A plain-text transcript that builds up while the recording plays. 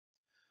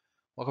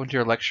Welcome to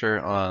your lecture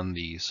on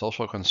the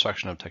social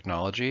construction of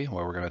technology,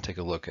 where we're going to take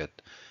a look at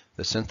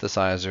the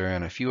synthesizer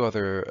and a few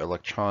other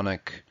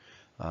electronic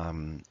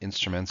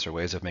instruments or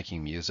ways of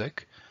making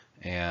music,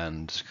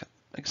 and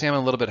examine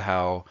a little bit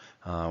how,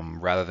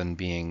 rather than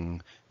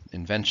being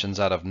inventions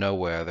out of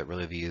nowhere, that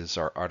really these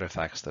are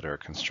artifacts that are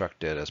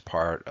constructed as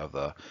part of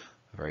the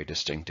very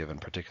distinctive and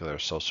particular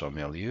social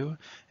milieu.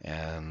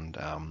 And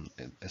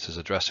this is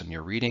addressed in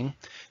your reading,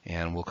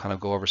 and we'll kind of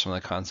go over some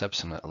of the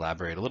concepts and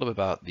elaborate a little bit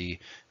about the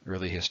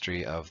early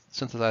history of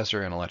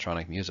synthesizer and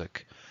electronic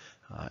music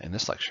in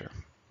this lecture.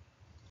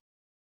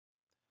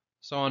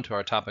 So on to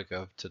our topic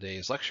of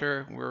today's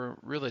lecture, we're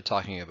really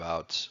talking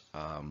about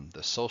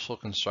the social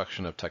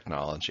construction of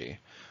technology,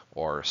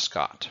 or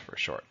SCOT for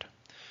short.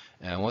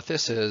 And what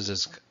this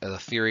is a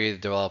theory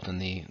developed in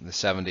the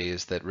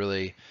 70s that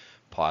really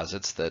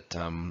posits that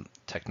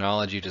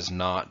technology does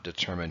not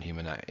determine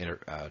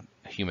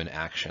human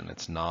action.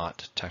 It's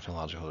not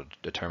technological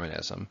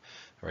determinism,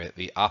 right?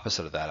 The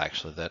opposite of that,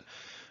 actually, that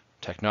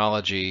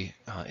technology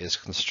is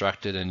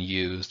constructed and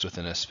used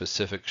within a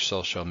specific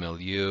social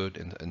milieu,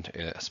 in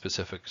a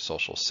specific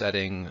social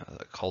setting,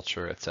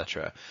 culture,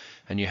 etc.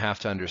 And you have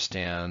to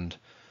understand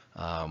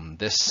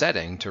this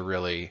setting to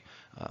really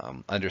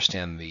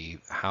understand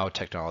how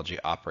technology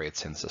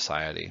operates in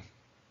society.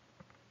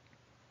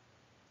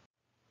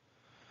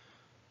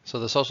 So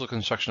the social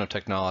construction of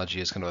technology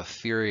is kind of a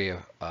theory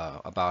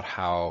about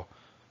how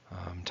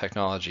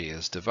technology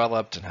is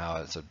developed and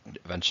how it's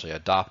eventually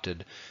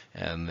adopted,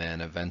 and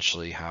then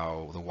eventually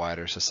how the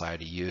wider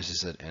society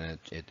uses it, and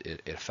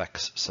it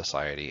affects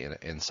society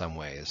in some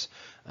ways.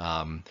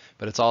 But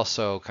it's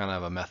also kind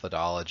of a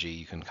methodology.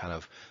 You can kind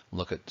of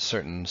look at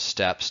certain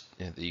steps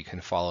that you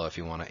can follow if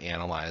you want to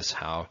analyze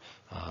how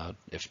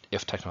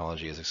if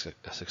technology is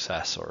a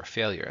success or a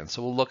failure. And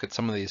so we'll look at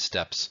some of these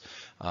steps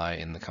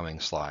in the coming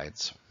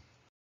slides.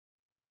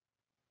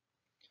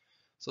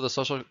 So the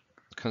social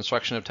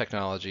construction of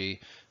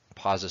technology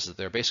posits that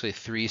there are basically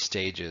three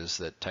stages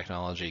that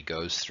technology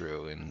goes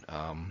through in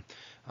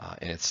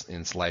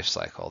its life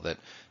cycle. That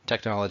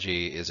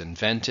technology is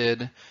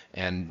invented,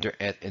 and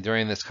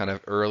during this kind of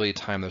early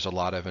time, there's a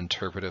lot of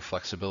interpretive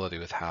flexibility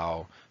with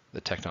how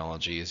the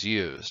technology is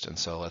used. And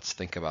so let's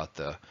think about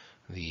the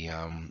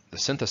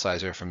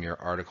synthesizer from your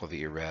article that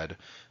you read,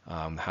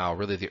 how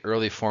really the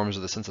early forms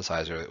of the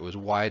synthesizer, it was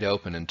wide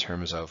open in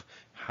terms of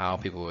how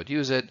people would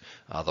use it,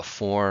 the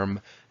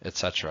form,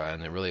 etc.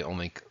 And it really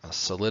only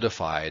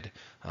solidified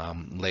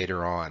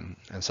later on.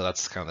 And so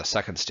that's kind of the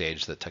second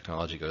stage that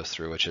technology goes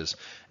through, which is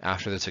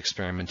after this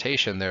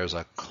experimentation, there's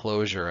a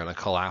closure and a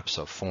collapse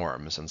of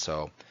forms. And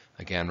so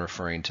again,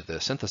 referring to the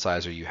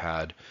synthesizer, you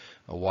had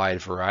a wide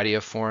variety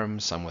of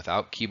forms, some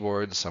without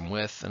keyboards, some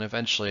with, and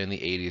eventually in the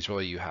 80s,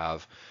 really you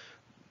have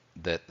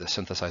that the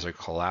synthesizer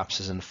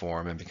collapses in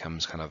form and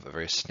becomes kind of a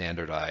very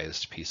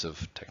standardized piece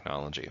of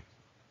technology.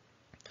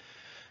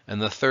 And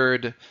the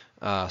third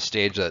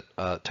stage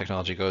that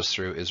technology goes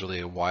through is really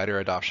a wider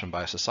adoption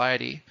by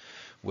society,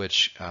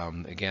 which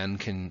again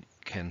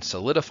can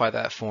solidify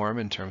that form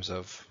in terms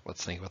of,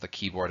 let's think about the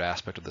keyboard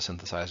aspect of the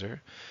synthesizer.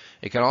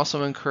 It can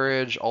also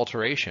encourage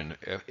alteration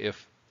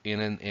if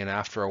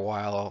after a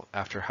while,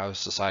 after how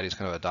society's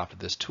kind of adopted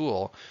this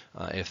tool,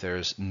 if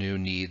there's new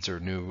needs or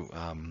new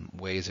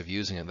ways of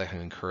using it, that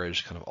can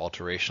encourage kind of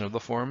alteration of the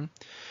form.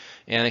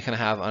 And it can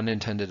have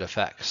unintended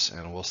effects,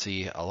 and we'll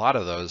see a lot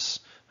of those,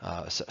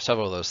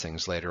 several of those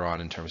things later on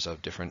in terms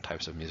of different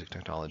types of music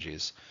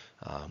technologies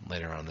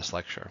later on in this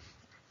lecture.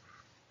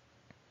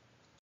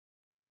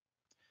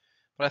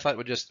 But I thought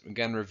we'd just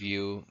again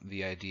review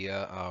the idea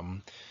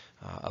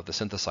of the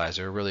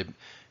synthesizer. Really,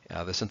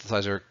 the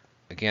synthesizer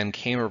again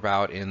came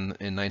about in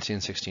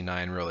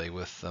 1969, really,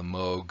 with the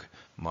Moog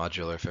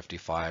Modular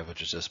 55,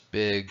 which is this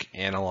big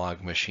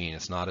analog machine.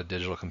 It's not a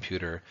digital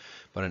computer,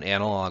 but an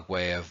analog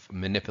way of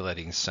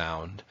manipulating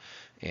sound.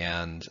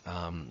 And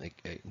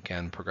it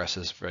again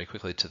progresses very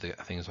quickly to the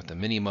things like the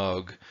Mini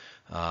Moog,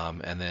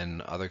 and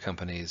then other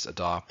companies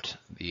adopt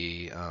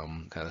the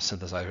kind of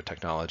synthesizer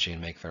technology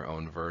and make their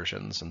own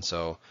versions. And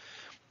so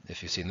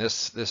if you've seen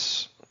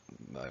this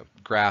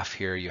graph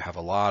here, you have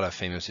a lot of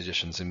famous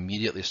musicians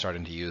immediately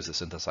starting to use the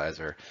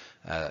synthesizer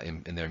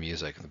in their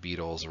music. The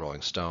Beatles, the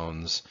Rolling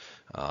Stones,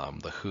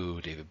 the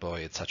Who, David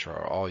Bowie, etc.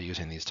 are all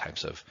using these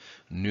types of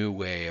new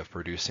way of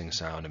producing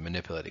sound and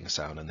manipulating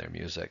sound in their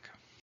music.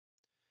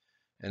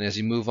 And as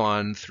you move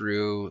on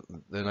through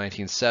the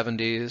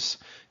 1970s,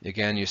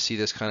 again, you see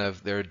this kind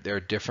of, there are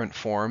different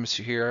forms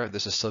here.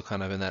 This is still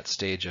kind of in that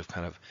stage of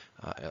kind of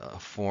a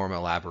form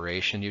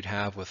elaboration you'd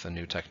have with a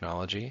new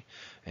technology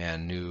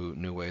and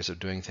new ways of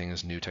doing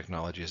things, new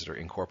technologies that are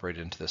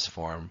incorporated into this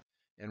form.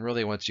 And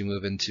really, once you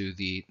move into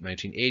the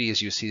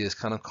 1980s, you see this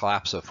kind of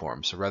collapse of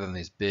forms. So rather than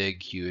these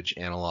big, huge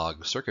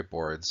analog circuit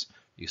boards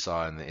you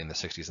saw in the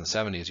 60s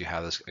and 70s, you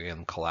have this,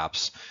 again,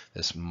 collapse,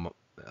 this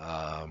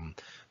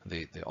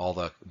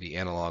all the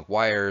analog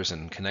wires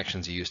and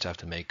connections you used to have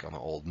to make on the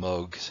old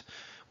Moogs,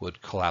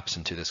 would collapse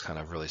into this kind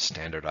of really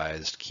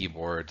standardized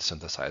keyboard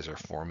synthesizer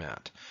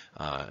format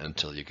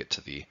until you get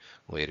to the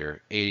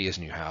later 80s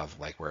and you have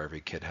like where every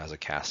kid has a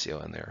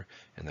Casio in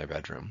their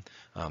bedroom.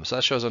 So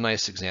that shows a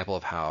nice example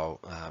of how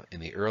in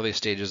the early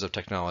stages of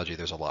technology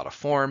there's a lot of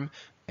form,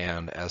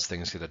 and as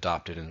things get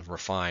adopted and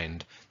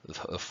refined,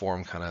 the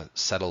form kind of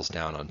settles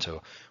down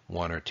onto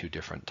one or two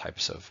different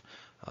types of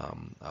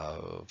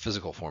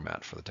physical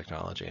format for the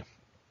technology.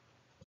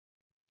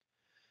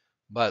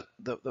 But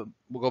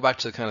we'll go back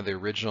to kind of the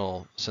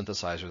original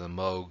synthesizer, the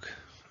Moog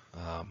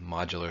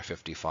Modular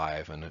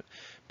 55, and it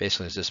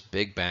basically is this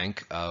big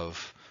bank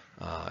of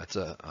it's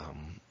a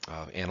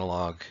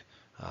analog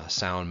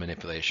sound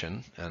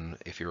manipulation. And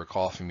if you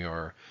recall from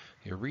your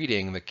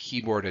reading, the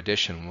keyboard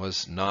edition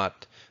was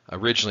not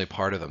originally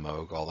part of the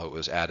Moog, although it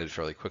was added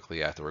fairly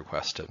quickly at the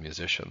request of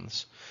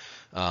musicians.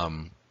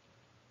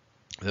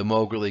 The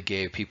Moog really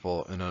gave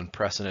people an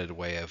unprecedented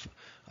way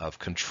of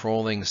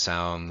controlling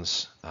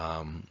sounds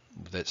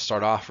that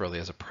start off really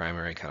as a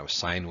primary kind of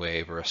sine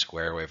wave or a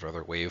square wave or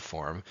other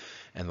waveform,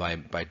 and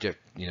by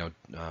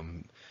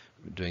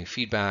doing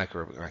feedback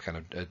or kind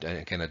of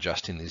again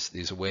adjusting these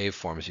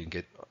waveforms, you can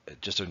get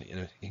just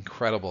an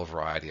incredible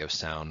variety of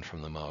sound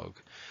from the Moog.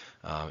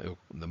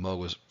 The Moog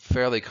was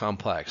fairly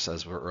complex,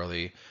 as were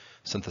early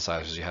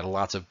synthesizers. You had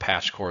lots of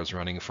patch cords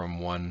running from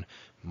one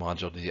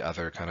module to the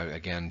other, kind of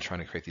again trying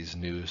to create these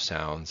new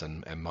sounds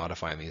and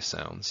modifying these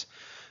sounds.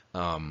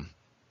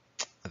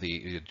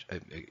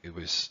 It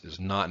was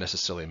not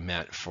necessarily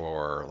meant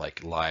for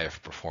like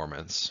live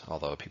performance,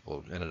 although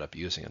people ended up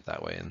using it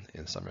that way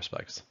in some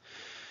respects.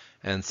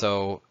 And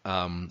so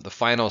the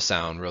final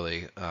sound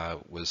really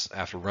was,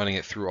 after running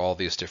it through all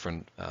these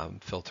different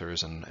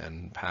filters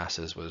and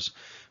passes,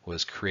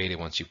 was created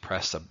once you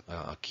press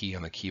a key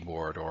on the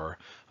keyboard, or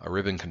a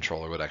ribbon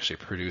controller would actually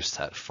produce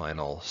that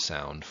final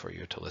sound for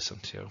you to listen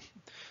to.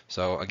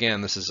 So again,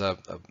 this is a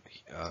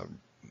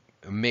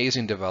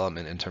amazing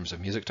development in terms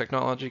of music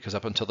technology, because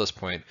up until this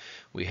point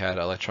we had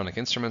electronic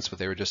instruments, but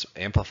they were just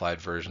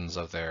amplified versions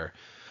of their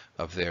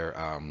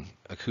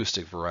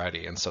acoustic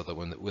variety. And so that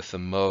with the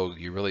Moog,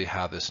 you really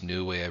have this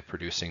new way of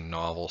producing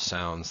novel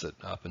sounds that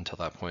up until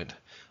that point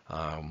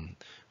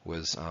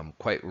was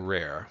quite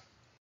rare.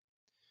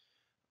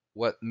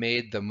 What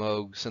made the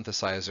Moog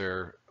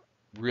synthesizer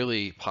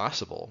really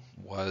possible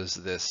was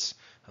this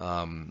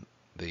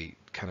the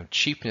kind of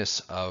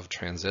cheapness of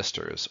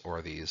transistors,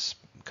 or these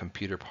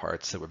computer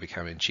parts that were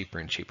becoming cheaper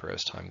and cheaper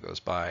as time goes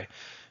by.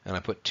 And I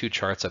put two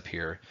charts up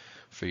here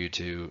for you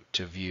to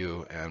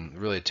view, and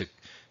really to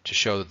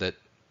show that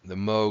the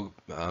Moog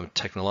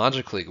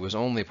technologically was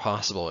only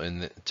possible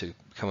to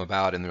come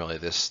about in really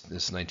this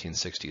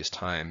 1960s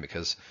time,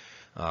 because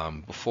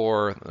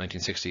before the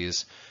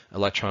 1960s,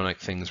 electronic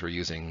things were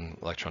using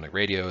electronic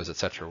radios,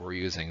 etc. We're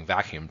using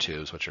vacuum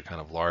tubes, which are kind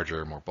of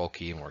larger, more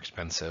bulky, more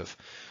expensive.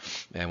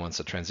 And once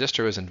the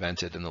transistor was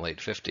invented in the late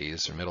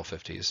 50s or middle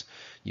 50s,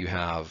 you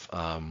have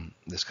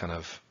this kind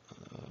of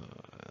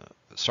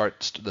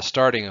the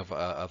starting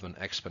of an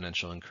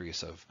exponential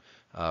increase of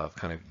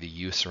kind of the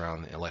use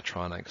around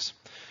electronics.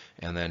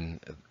 And then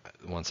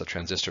once the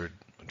transistor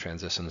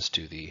transitions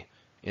to the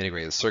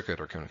integrated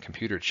circuit or kind of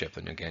computer chip,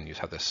 and again you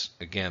have this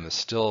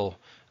still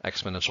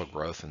exponential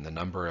growth in the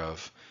number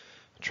of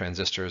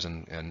transistors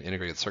and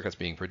integrated circuits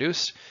being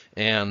produced,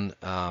 and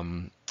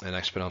an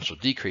exponential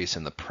decrease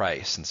in the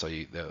price. And so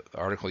the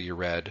article you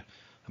read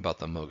about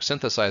the Moog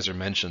synthesizer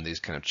mentioned these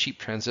kind of cheap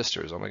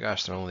transistors. Oh my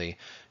gosh, they're only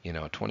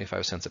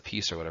 25 cents a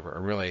piece or whatever.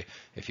 And really,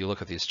 if you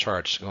look at these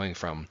charts, going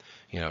from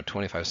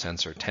 25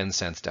 cents or 10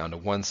 cents down to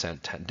 1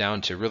 cent,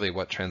 down to really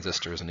what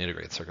transistors and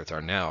integrated circuits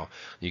are now,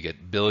 you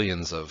get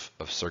billions of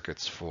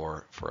circuits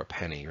for a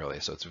penny, really.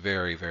 So it's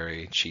very,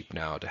 very cheap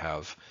now to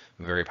have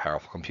very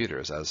powerful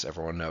computers. As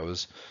everyone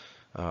knows,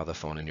 the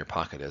phone in your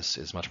pocket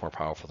is much more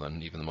powerful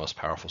than even the most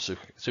powerful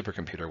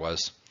supercomputer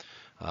was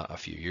a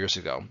few years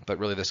ago. But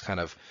really, this kind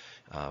of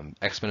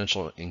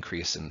exponential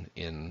increase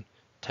in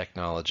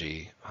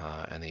technology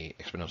and the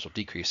exponential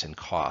decrease in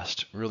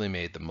cost really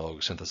made the Moog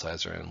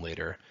synthesizer and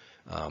later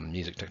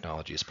music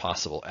technologies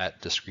possible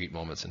at discrete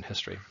moments in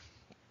history.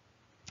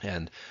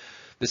 And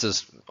this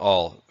is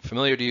all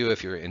familiar to you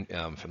if you're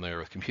familiar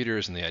with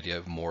computers and the idea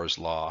of Moore's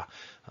law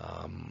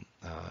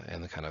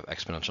and the kind of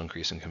exponential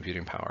increase in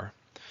computing power.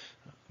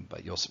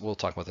 But we'll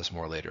talk about this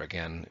more later,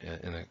 again,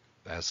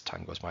 as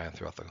time goes by and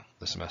throughout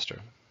the semester.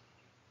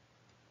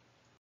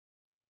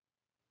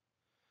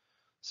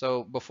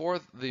 So before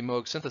the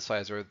Moog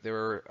synthesizer, there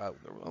were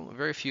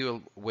very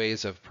few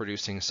ways of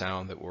producing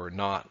sound that were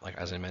not, like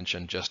as I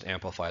mentioned, just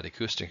amplified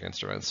acoustic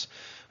instruments.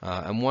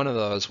 And one of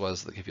those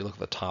was, if you look at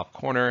the top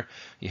corner,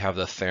 you have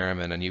the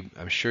theremin, and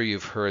I'm sure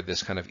you've heard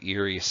this kind of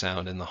eerie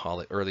sound in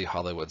the early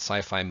Hollywood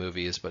sci-fi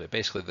movies. But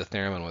basically, the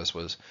theremin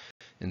was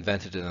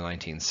invented in the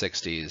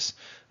 1920s,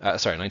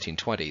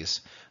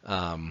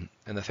 and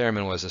the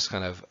theremin was this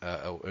kind of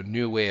a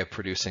new way of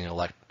producing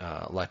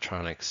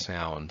electronic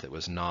sound that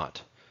was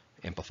not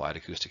amplified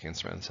acoustic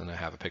instruments. And I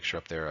have a picture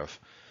up there of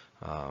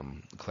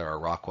Clara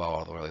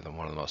Rockwell, really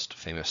one of the most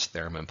famous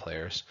theremin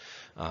players.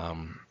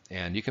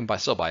 And you can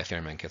still buy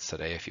theremin kits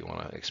today if you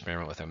want to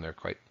experiment with them. They're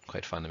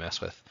quite fun to mess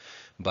with.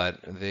 But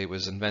it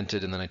was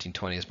invented in the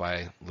 1920s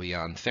by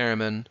Leon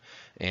Theremin,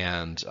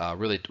 and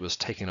really was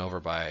taken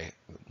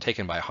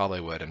by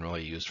Hollywood and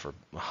really used for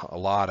a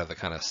lot of the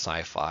kind of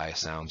sci-fi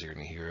sounds you're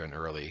going to hear in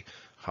early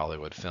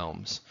Hollywood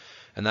films.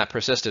 And that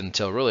persisted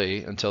until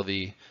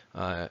the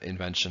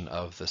invention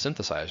of the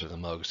synthesizer, the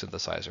Moog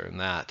synthesizer, and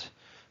that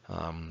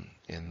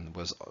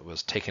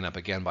was taken up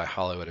again by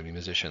Hollywood and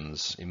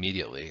musicians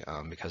immediately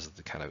because of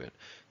the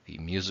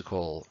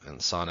musical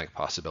and sonic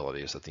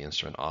possibilities that the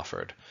instrument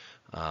offered.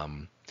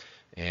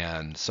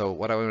 And so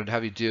what I wanted to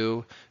have you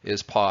do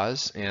is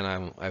pause,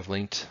 and I've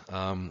linked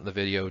the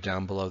video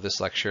down below this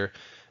lecture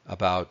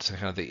about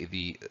kind of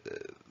the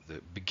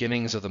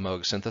beginnings of the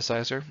Moog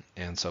synthesizer.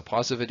 And so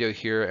pause the video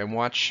here and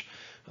watch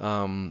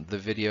the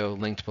video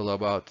linked below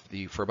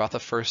for about the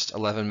first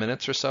 11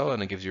 minutes or so,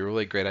 and it gives you a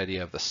really great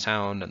idea of the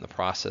sound and the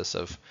process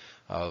of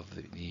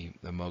the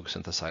Moog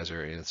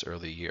synthesizer in its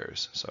early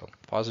years. So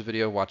pause the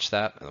video, watch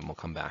that, and then we'll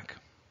come back.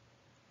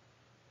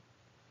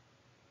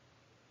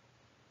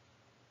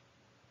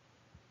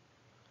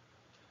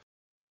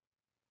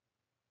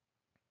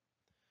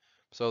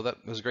 So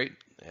that was great.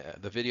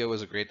 The video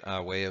was a great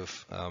way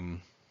of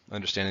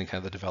understanding kind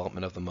of the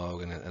development of the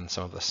Moog and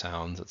some of the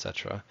sounds,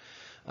 etc.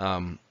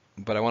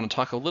 But I want to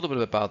talk a little bit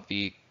about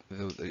the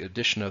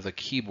addition of the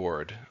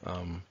keyboard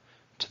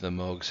to the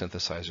Moog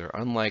synthesizer.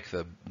 Unlike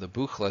the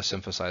Buchla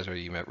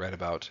synthesizer you might read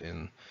about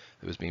that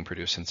was being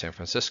produced in San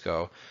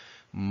Francisco,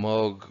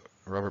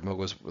 Robert Moog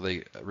was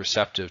really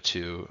receptive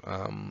to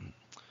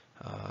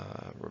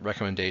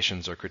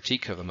recommendations or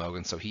critique of the Moog,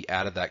 and so he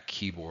added that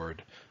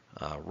keyboard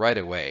right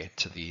away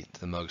to the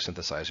Moog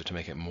synthesizer to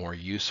make it more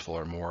useful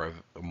or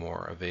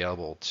more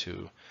available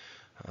to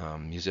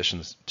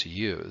musicians to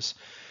use.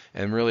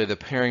 And really the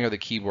pairing of the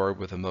keyboard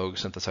with the Moog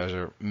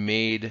synthesizer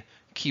made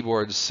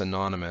keyboards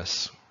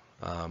synonymous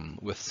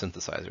with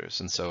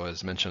synthesizers. And so,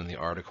 as mentioned in the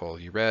article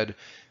you read,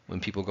 when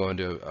people go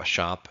into a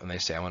shop and they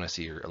say, I want to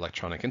see your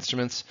electronic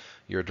instruments,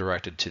 you're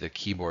directed to the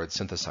keyboard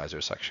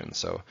synthesizer section.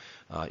 So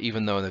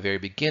even though in the very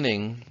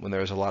beginning, when there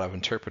was a lot of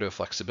interpretive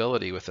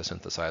flexibility with the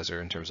synthesizer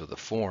in terms of the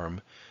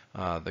form,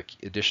 the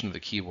addition of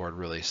the keyboard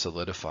really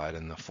solidified,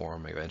 and the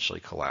form eventually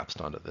collapsed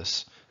onto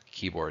this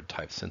keyboard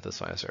type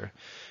synthesizer.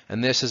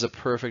 And this is a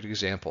perfect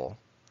example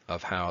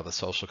of how the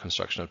social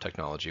construction of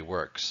technology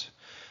works.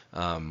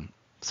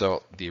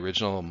 So the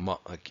original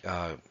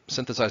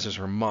synthesizers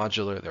were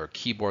modular, they were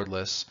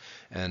keyboardless,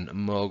 and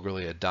Moog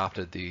really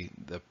adopted the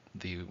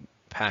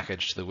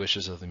package to the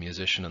wishes of the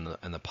musician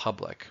and the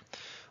public.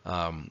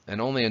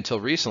 And only until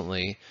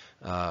recently,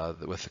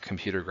 with the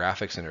computer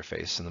graphics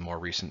interface and the more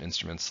recent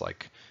instruments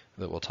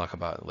that we'll talk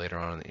about later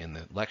on in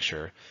the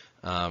lecture,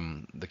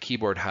 the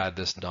keyboard had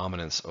this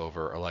dominance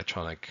over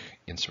electronic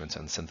instruments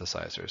and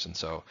synthesizers. And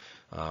so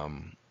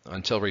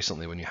until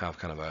recently, when you have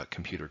kind of a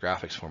computer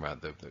graphics format,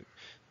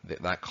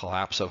 that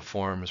collapse of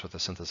forms with the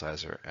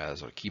synthesizer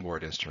as a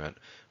keyboard instrument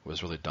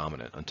was really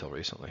dominant until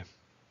recently.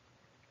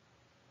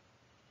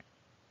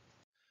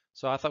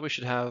 So I thought we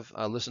should have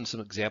listen to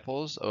some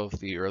examples of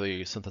the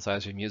early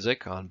synthesizer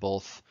music on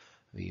both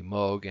the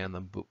Moog and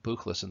the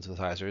Buchla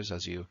synthesizers,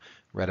 as you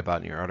read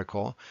about in your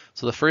article.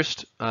 So the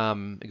first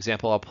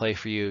example I'll play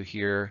for you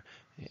here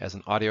as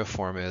an audio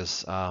form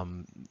is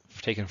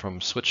taken from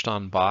Switched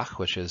on Bach,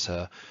 which is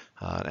an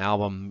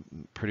album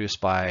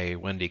produced by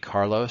Wendy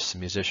Carlos, a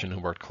musician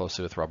who worked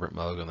closely with Robert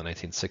Moog in the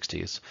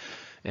 1960s.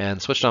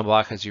 And Switched on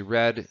Bach, as you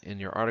read in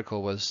your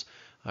article, was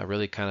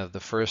really kind of the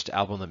first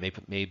album that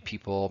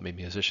made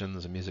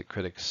musicians and music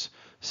critics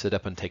sit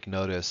up and take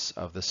notice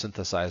of the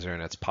synthesizer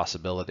and its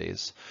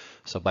possibilities.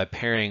 So by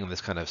pairing this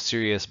kind of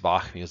serious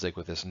Bach music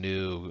with this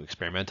new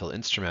experimental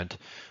instrument,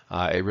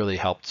 it really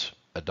helped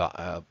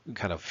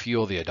kind of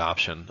fuel the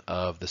adoption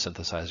of the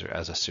synthesizer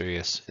as a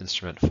serious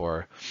instrument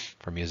for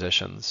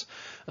musicians.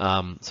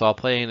 So I'll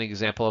play an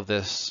example of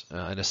this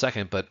in a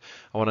second, but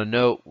I want to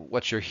note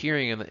what you're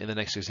hearing in the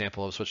next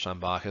example of Switched on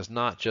Bach is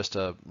not just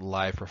a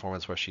live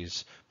performance where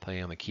she's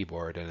playing on the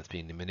keyboard and it's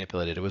being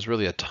manipulated. It was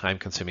really a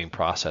time-consuming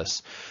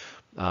process.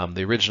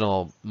 The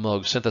original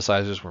Moog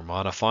synthesizers were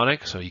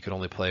monophonic, so you could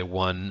only play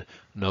one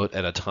note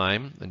at a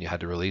time, and you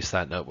had to release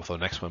that note before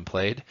the next one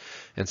played.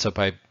 And so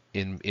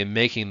in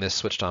making this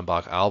Switched on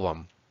Bach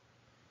album,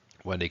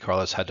 Wendy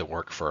Carlos had to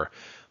work for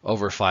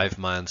over 5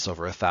 months,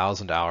 over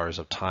 1,000 hours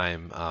of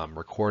time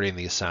recording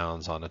these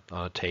sounds on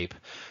a tape,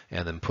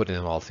 and then putting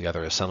them all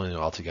together, assembling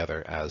them all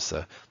together as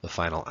the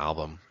final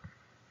album.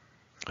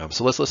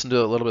 So let's listen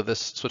to a little bit of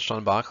this Switched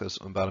on Bach. There's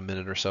about a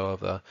minute or so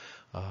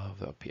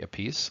of a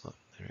piece.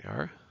 There we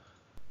are.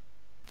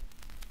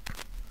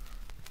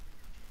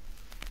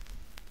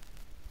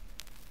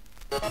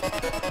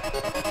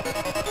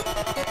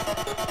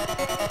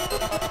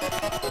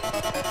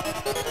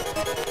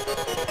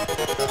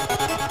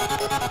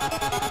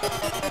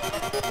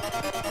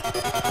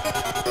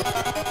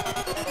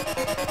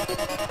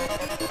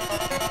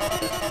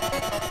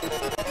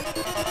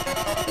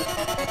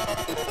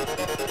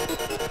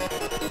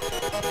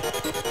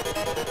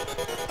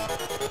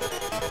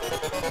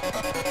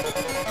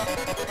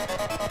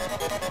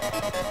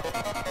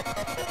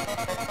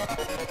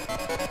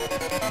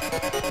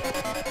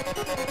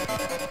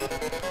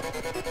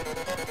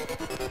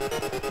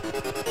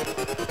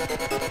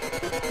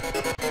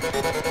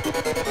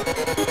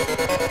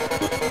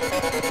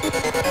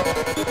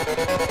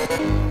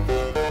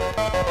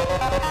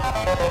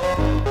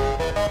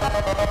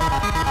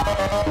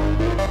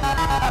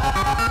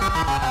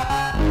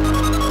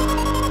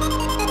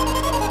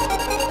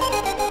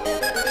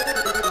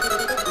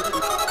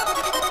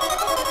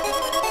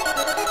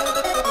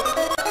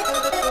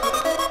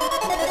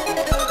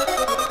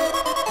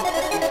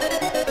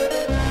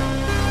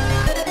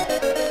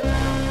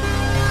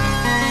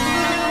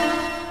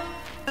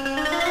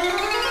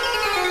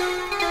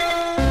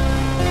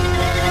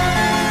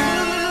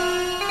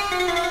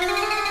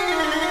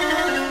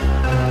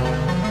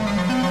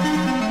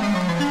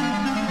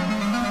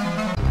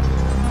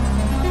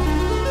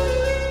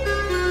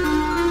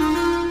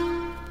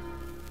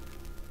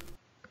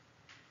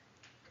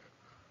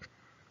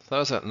 that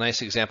was a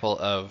nice example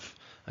of,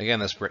 again,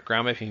 this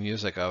groundbreaking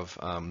music of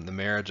the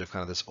marriage of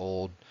kind of this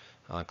old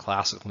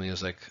classical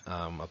music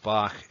of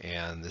Bach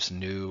and this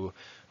new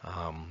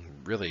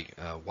really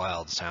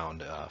wild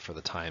sound for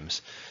the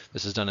times.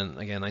 This is done in,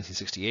 again,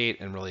 1968,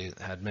 and really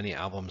had many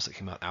albums that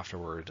came out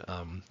afterward,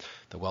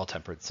 the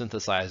Well-Tempered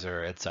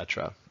Synthesizer,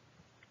 etc.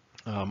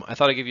 I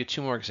thought I'd give you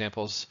two more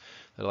examples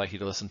that I'd like you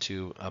to listen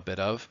to a bit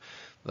of.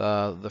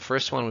 The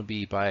first one would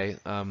be by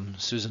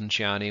Susan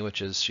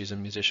Ciani, she's a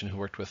musician who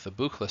worked with the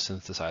Buchla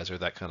synthesizer,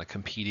 that kind of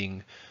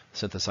competing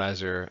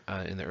synthesizer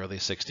in the early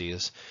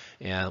 60s,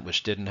 and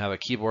which didn't have a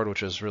keyboard,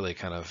 which was really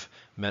kind of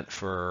meant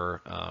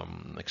for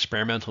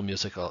experimental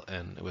music,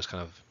 and it was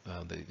kind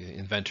of the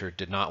inventor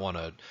did not want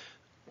to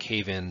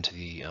cave into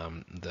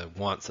the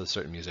wants of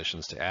certain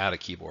musicians to add a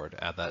keyboard,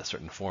 add that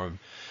certain form.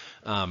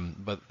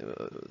 But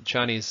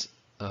Ciani's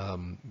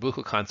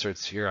Buchla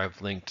concerts, here I've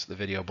linked the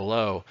video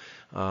below,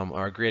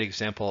 are a great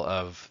example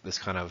of this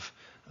kind of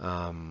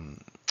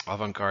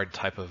avant-garde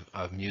type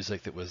of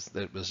music that was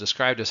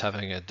described as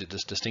having a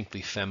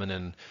distinctly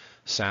feminine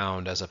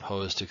sound, as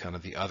opposed to kind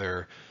of the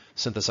other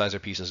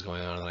synthesizer pieces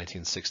going on in the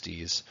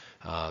 1960s,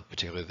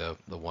 particularly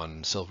the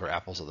one Silver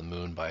Apples of the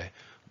Moon by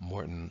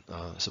Morton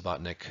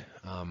Subotnick.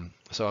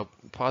 So I'll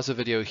pause the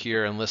video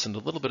here and listen to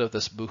a little bit of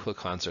this Buchla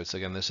concerts.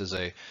 Again, this is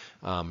a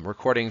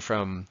recording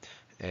from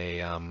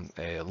a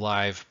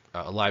live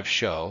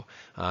show,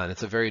 and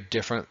it's a very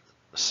different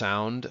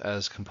sound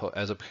as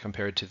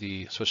compared to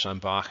the Switched on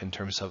Bach in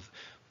terms of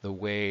the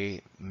way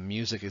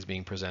music is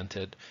being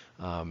presented.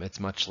 It's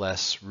much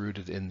less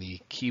rooted in the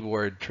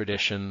keyboard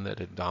tradition that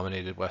had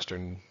dominated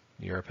Western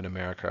Europe and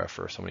America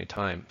for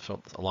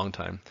a long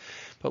time.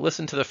 But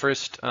listen to the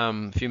first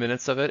few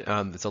minutes of it.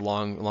 It's a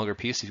longer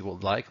piece. If you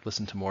would like,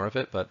 listen to more of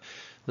it, but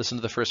listen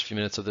to the first few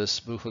minutes of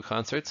this Buchla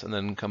concerts, and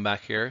then come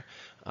back here.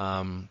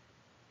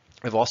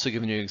 I've also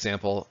given you an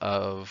example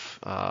of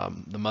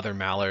the Mother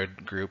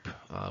Mallard group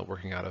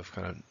working out of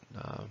kind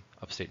of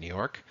upstate New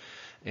York,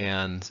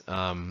 and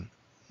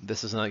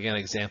this is again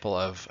an example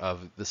of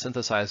the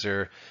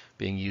synthesizer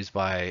being used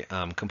by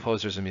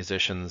composers and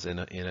musicians in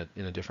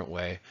a different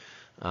way.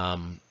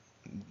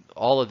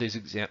 All of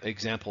these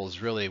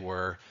examples really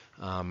were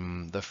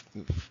kind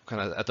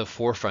of at the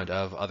forefront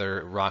of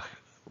other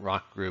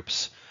rock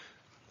groups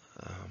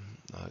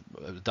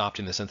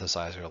adopting the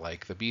synthesizer,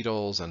 like the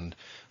Beatles and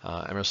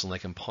Emerson,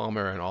 Lake and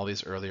Palmer, and all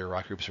these earlier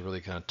rock groups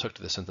really kind of took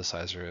to the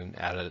synthesizer and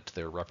added it to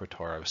their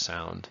repertoire of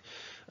sound.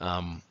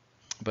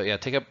 But yeah,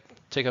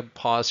 take a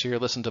pause here,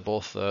 listen to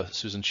both the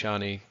Susan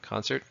Ciani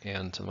concert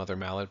and to the Mother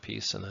Mallard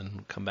piece, and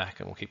then come back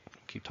and we'll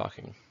keep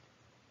talking.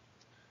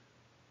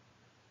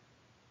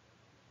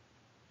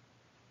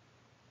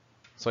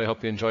 So I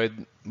hope you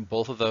enjoyed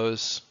both of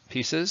those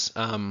pieces.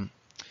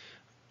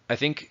 I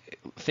think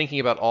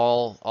thinking about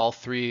all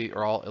three,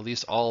 or at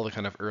least all the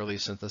kind of early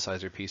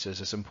synthesizer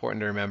pieces, it's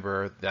important to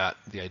remember that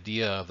the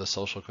idea of the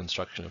social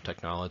construction of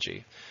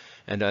technology,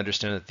 and to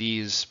understand that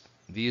these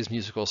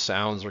musical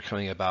sounds were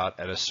coming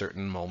about at a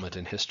certain moment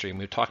in history. And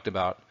we've talked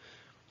about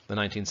the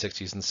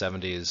 1960s and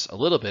 70s a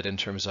little bit in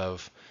terms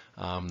of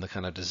the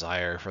kind of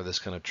desire for this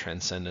kind of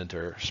transcendent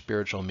or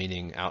spiritual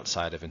meaning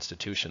outside of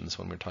institutions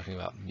when we're talking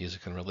about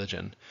music and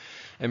religion.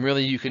 And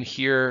really you can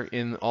hear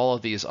in all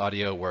of these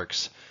audio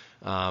works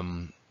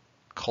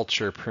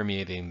culture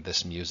permeating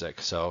this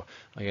music. So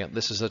again,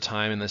 this is a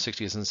time in the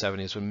 60s and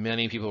 70s when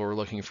many people were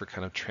looking for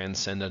kind of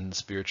transcendent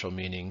spiritual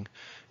meaning,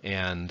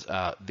 and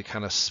the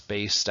kind of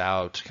spaced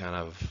out, kind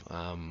of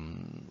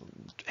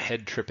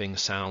head tripping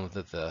sound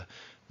that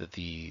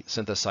the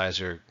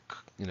synthesizer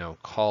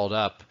called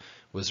up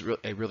was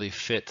it really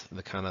fit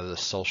the kind of the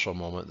social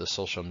moment, the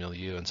social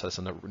milieu. And so that's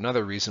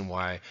another reason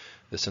why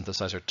the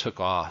synthesizer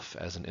took off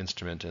as an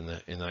instrument in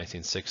the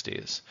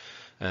 1960s.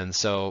 And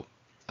so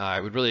I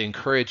would really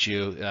encourage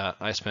you.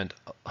 I spent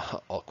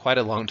quite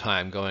a long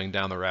time going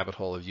down the rabbit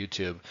hole of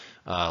YouTube,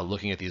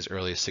 looking at these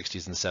early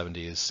 60s and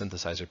 70s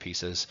synthesizer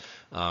pieces.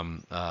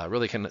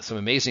 Really some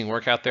amazing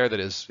work out there that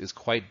is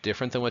quite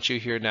different than what you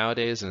hear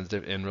nowadays, and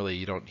really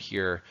you don't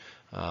hear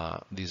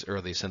these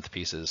early synth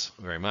pieces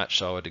very much.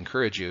 So I would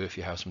encourage you, if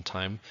you have some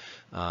time,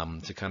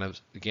 to kind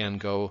of again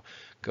go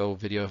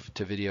video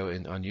to video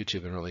on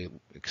YouTube and really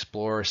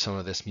explore some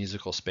of this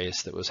musical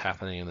space that was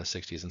happening in the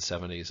 60s and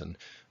 70s, and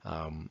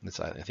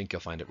I think you'll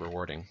find it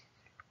rewarding.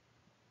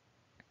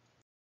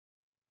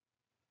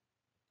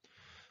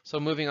 So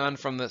moving on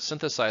from the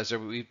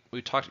synthesizer,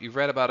 you've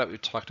read about it,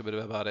 we've talked a bit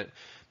about it,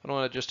 but I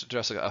want to just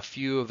address a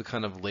few of the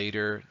kind of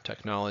later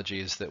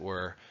technologies that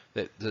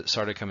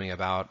started coming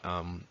about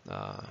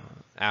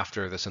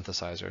after the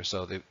synthesizer.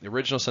 So the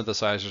original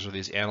synthesizers were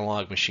these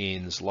analog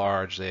machines,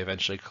 large. They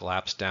eventually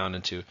collapsed down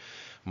into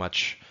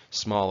much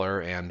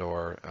smaller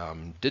or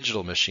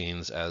digital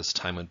machines as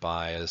time went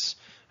by,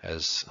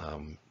 as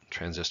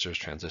transistors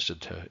transitioned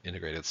to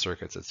integrated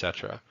circuits,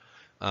 etc.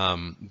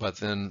 But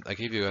then I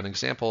gave you an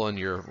example in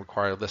your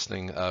required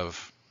listening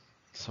of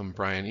some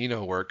Brian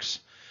Eno works,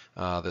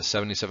 the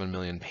 77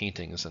 million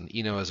paintings. And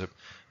Eno is a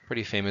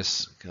pretty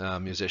famous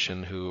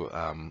musician who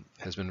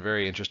has been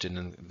very interested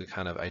in the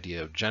kind of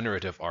idea of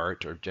generative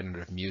art or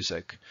generative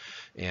music.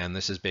 And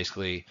this is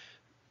basically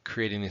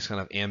creating these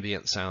kind of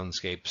ambient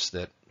soundscapes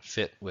that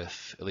fit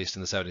with, at least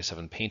in the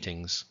 77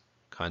 paintings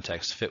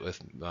context, fit with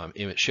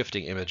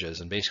shifting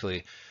images. And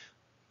basically,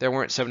 there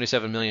weren't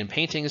 77 million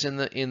paintings in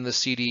the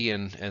CD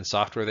and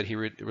software that he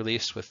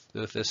released with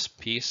this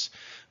piece,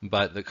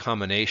 but the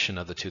combination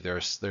of the two,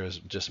 there's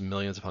just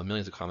millions upon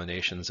millions of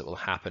combinations that will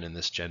happen in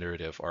this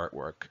generative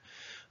artwork.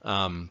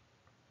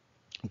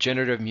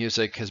 Generative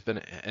music has been,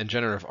 and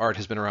generative art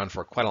has been around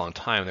for quite a long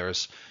time. There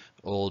was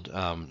old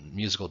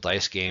musical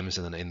dice games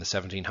in the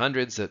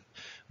 1700s that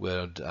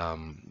would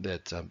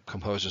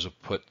composers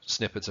would put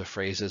snippets of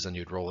phrases, and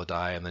you'd roll a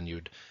die, and then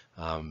you'd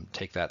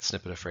take that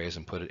snippet of phrase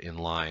and put it in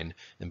line,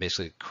 and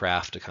basically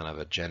craft a kind of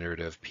a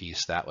generative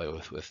piece that way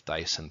with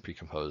dice and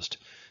precomposed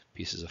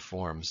pieces of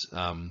forms,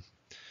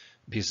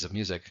 pieces of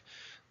music.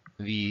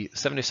 The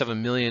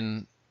 77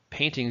 million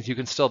paintings you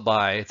can still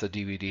buy. It's a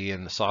DVD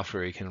and the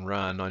software you can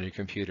run on your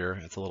computer.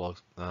 It's a little,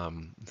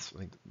 it's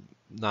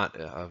not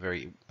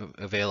very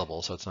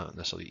available, so it's not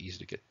necessarily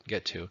easy to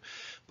get to,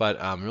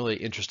 but really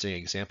interesting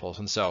examples.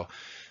 And so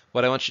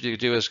what I want you to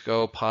do is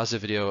go pause the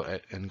video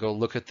and go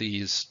look at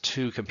these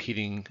two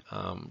competing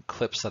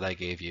clips that I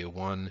gave you.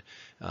 One,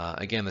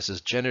 again, this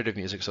is generative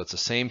music, so it's the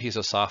same piece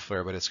of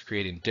software, but it's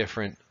creating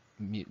different,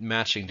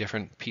 matching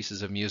different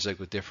pieces of music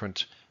with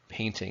different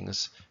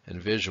paintings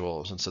and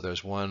visuals. And so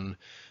there's one,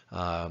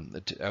 I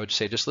would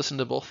say just listen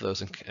to both of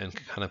those and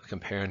kind of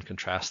compare and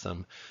contrast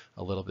them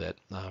a little bit.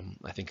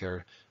 I think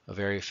they're a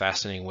very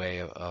fascinating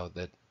way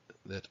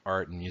that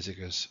art and music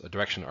is a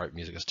direction art and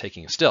music is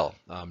taking still.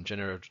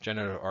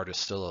 Generative art is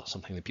still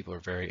something that people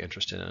are very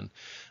interested in.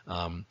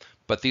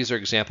 But these are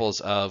examples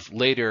of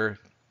later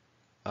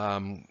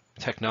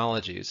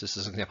technologies. This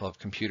is an example of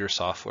computer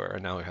software.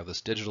 And now we have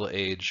this digital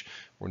age.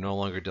 We're no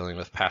longer dealing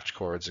with patch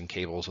cords and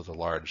cables with a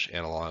large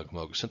analog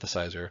Moog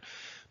synthesizer,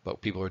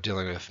 but people are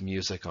dealing with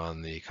music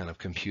on the kind of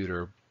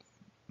computer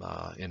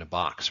in a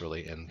box,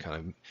 really, and kind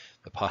of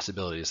the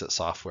possibilities that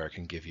software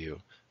can give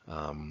you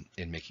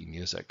in making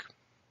music.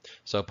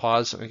 So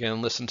pause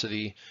again, listen to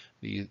the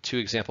two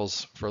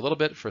examples for a little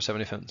bit for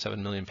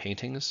 77 million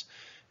paintings,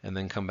 and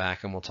then come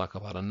back and we'll talk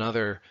about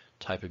another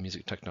type of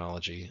music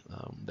technology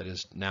that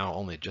is now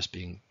only just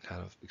being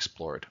kind of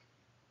explored.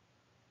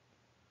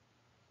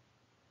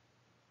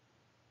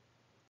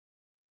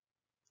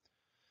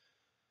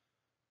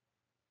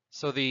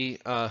 So the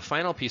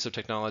final piece of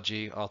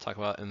technology I'll talk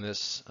about in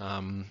this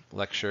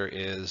lecture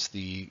is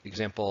the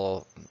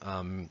example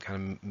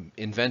kind of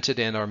invented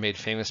and or made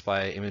famous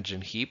by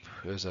Imogen Heap,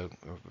 who's a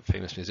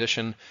famous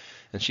musician,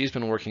 and she's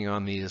been working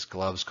on these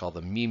gloves called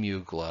the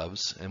Mimue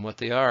gloves. And what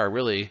they are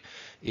really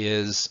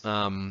is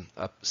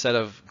a set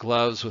of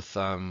gloves with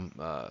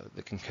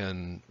that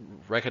can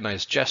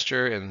recognize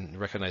gesture and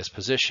recognize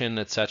position,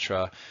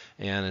 etc.,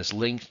 and is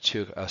linked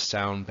to a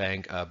sound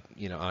bank, a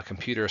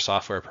computer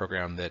software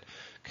program that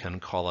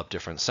can call up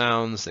different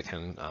sounds, that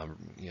can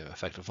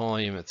affect the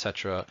volume,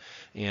 etc.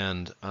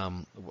 And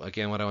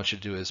again, what I want you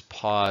to do is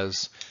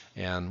pause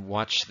and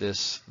watch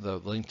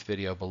the linked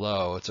video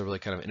below. It's a really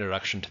kind of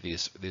introduction to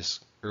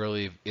these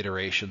early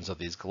iterations of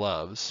these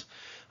gloves.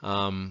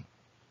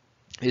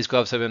 These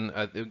gloves have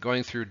been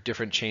going through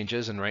different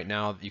changes, and right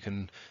now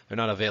they're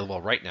not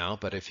available right now,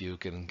 but if you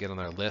can get on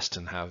their list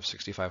and have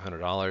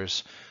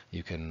 $6,500,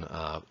 you can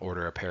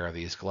order a pair of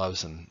these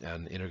gloves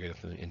and integrate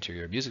them into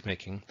your music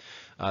making.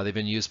 They've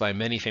been used by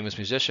many famous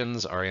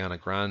musicians. Ariana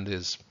Grande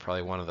is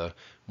probably one of the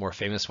more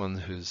famous ones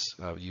who's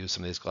used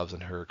some of these gloves in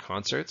her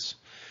concerts.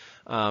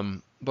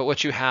 But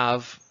what you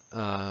have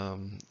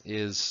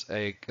is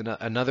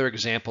another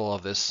example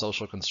of this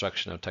social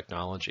construction of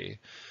technology.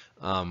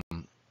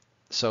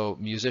 So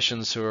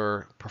musicians who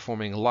are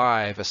performing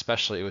live,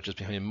 especially, which is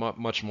becoming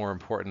much more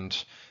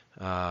important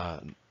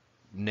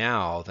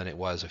now than it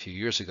was a few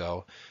years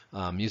ago,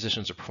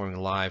 musicians are performing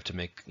live to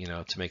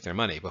make their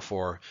money.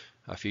 Before,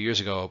 a few years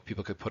ago,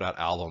 people could put out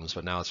albums,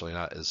 but now it's really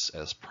not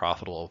as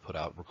profitable to put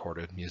out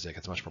recorded music.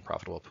 It's much more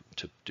profitable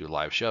to do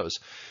live shows.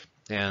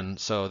 And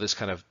so this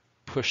kind of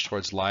push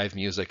towards live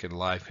music and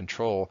live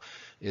control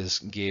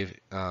gave,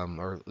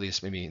 or at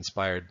least maybe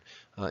inspired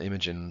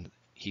Imogen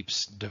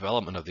Heap's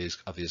development of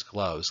these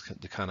gloves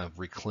to kind of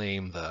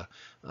reclaim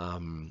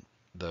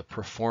the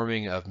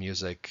performing of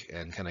music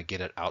and kind of get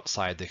it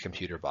outside the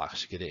computer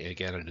box, get it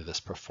again into this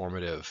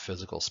performative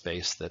physical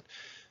space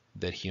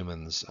that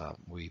humans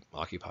we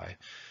occupy.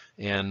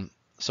 And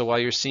so while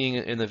you're seeing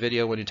in the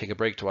video, when you take a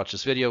break to watch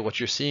this video, what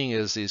you're seeing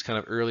is these kind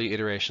of early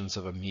iterations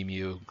of a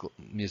Mimue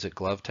music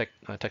glove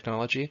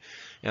technology.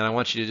 And I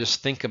want you to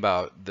just think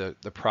about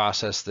the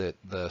process that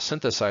the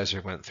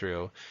synthesizer went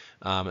through,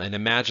 and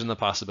imagine the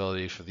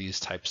possibility for these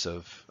types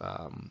of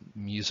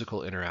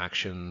musical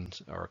interactions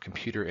or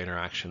computer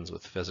interactions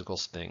with physical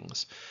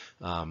things.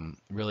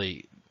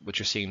 Really, what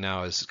you're seeing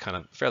now is kind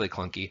of fairly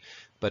clunky,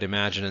 but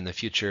imagine in the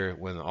future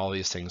when all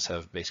these things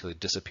have basically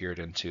disappeared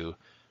into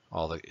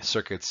all the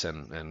circuits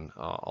and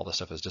all the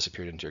stuff has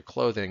disappeared into your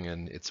clothing,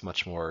 and it's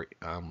much more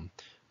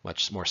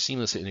much more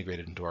seamlessly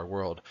integrated into our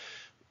world.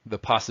 The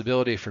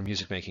possibility for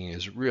music making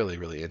is really,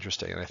 really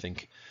interesting. And I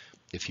think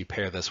if you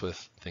pair this with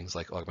things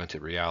like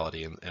augmented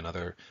reality and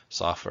other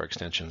software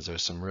extensions,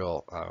 there's some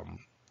real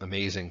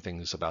amazing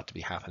things about to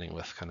be happening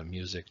with kind of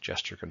music,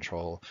 gesture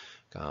control,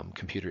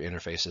 computer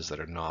interfaces that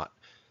are not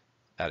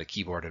at a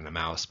keyboard and a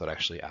mouse, but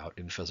actually out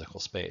in physical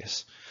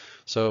space.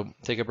 So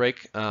take a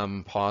break,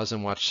 pause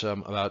and watch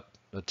about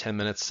 10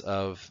 minutes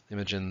of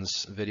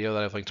Imogen's video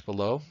that I've linked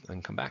below,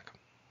 and come back.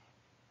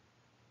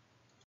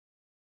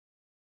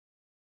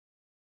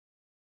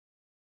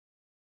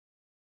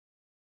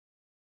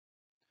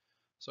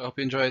 So I hope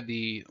you enjoyed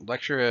the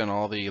lecture and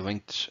all the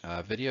linked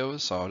videos.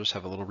 So I'll just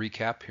have a little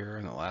recap here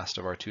in the last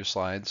of our 2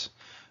 slides.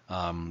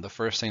 The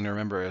first thing to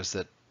remember is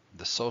that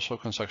the social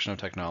construction of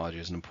technology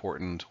is an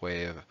important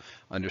way of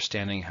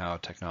understanding how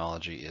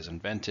technology is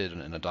invented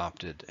and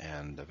adopted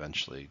and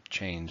eventually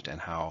changed, and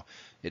how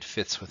it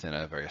fits within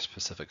a very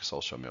specific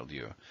social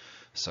milieu.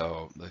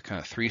 So the kind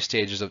of 3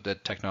 stages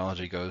that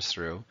technology goes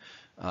through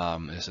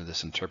is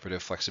this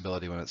interpretive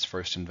flexibility when it's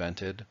first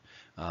invented,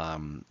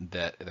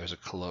 that there's a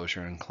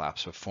closure and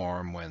collapse of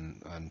form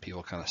when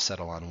people kind of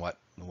settle on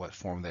what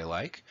form they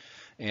like,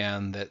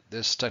 and that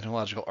this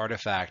technological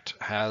artifact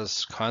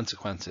has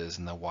consequences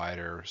in the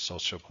wider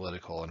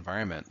socio-political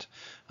environment.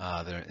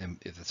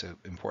 It's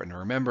important to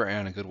remember,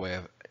 and a good way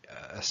of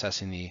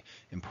assessing the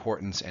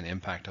importance and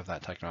impact of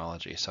that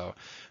technology. So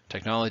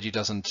technology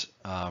doesn't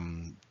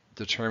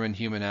determine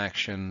human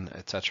action,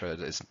 etc.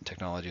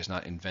 Technology is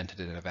not invented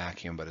in a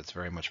vacuum, but it's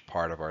very much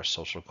part of our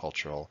social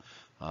cultural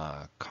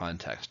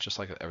context, just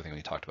like everything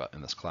we talked about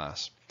in this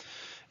class.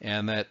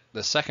 And that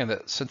the second,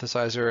 that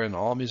synthesizer and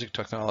all music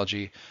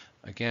technology,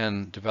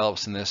 again,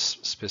 develops in this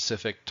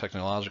specific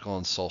technological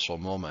and social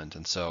moment.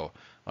 And so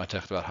I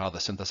talked about how the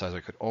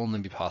synthesizer could only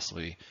be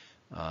possibly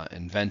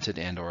invented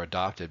and or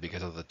adopted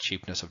because of the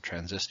cheapness of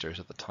transistors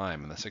at the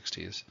time in the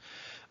 60s.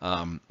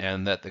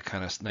 And that the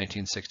kind of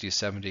 1960s,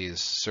 70s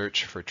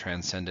search for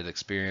transcendent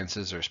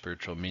experiences or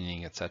spiritual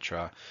meaning,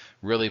 etc.,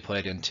 really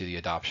played into the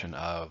adoption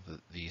of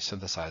the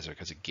synthesizer,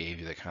 because it gave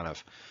you the kind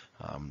of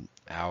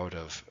out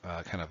of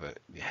kind of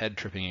a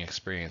head-tripping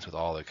experience with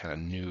all the kind of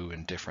new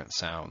and different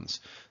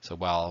sounds. So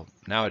while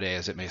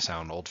nowadays it may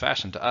sound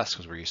old-fashioned to us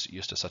because we're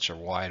used to such a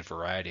wide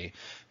variety,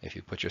 if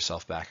you put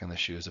yourself back in the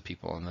shoes of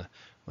people in the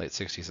late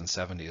 60s and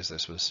 70s,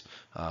 this was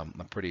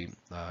a pretty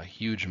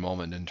huge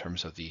moment in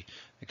terms of the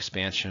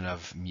expansion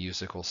of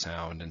musical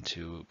sound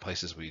into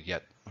places we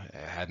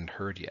hadn't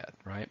heard yet,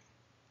 right?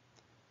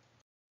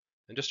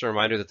 And just a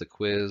reminder that the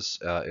quiz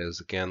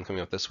is again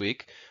coming up this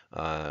week,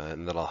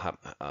 and that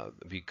I'll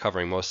be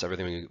covering most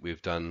everything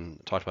we've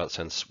talked about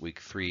since week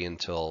 3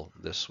 until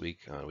this week,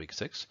 week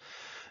 6.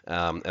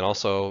 And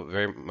also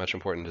very much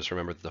important to just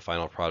remember that the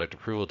final product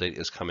approval date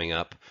is coming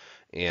up,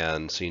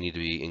 and so you need to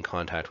be in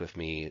contact with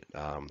me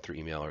through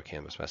email or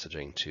Canvas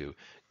messaging to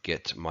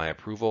get my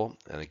approval.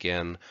 And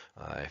again,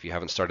 if you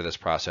haven't started this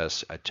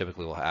process, I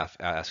typically will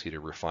ask you to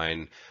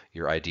refine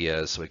your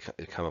ideas so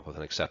we come up with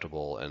an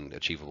acceptable and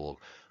achievable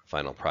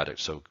final project.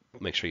 So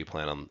make sure you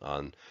plan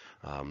on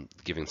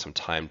giving some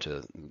time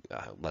to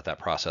let that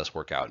process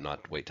work out,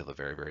 not wait till the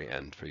very, very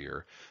end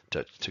for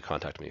to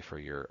contact me for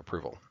your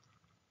approval.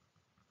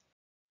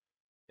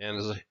 And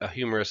as a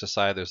humorous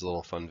aside, there's a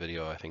little fun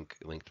video I think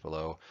linked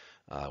below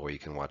where you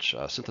can watch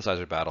a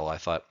synthesizer battle. I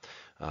thought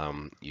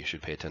you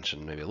should pay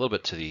attention maybe a little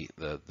bit to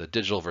the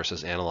digital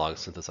versus analog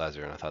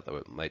synthesizer, and I thought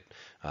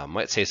that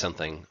might say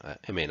something.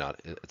 It may not.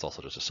 It's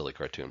also just a silly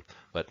cartoon.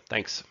 But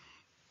thanks.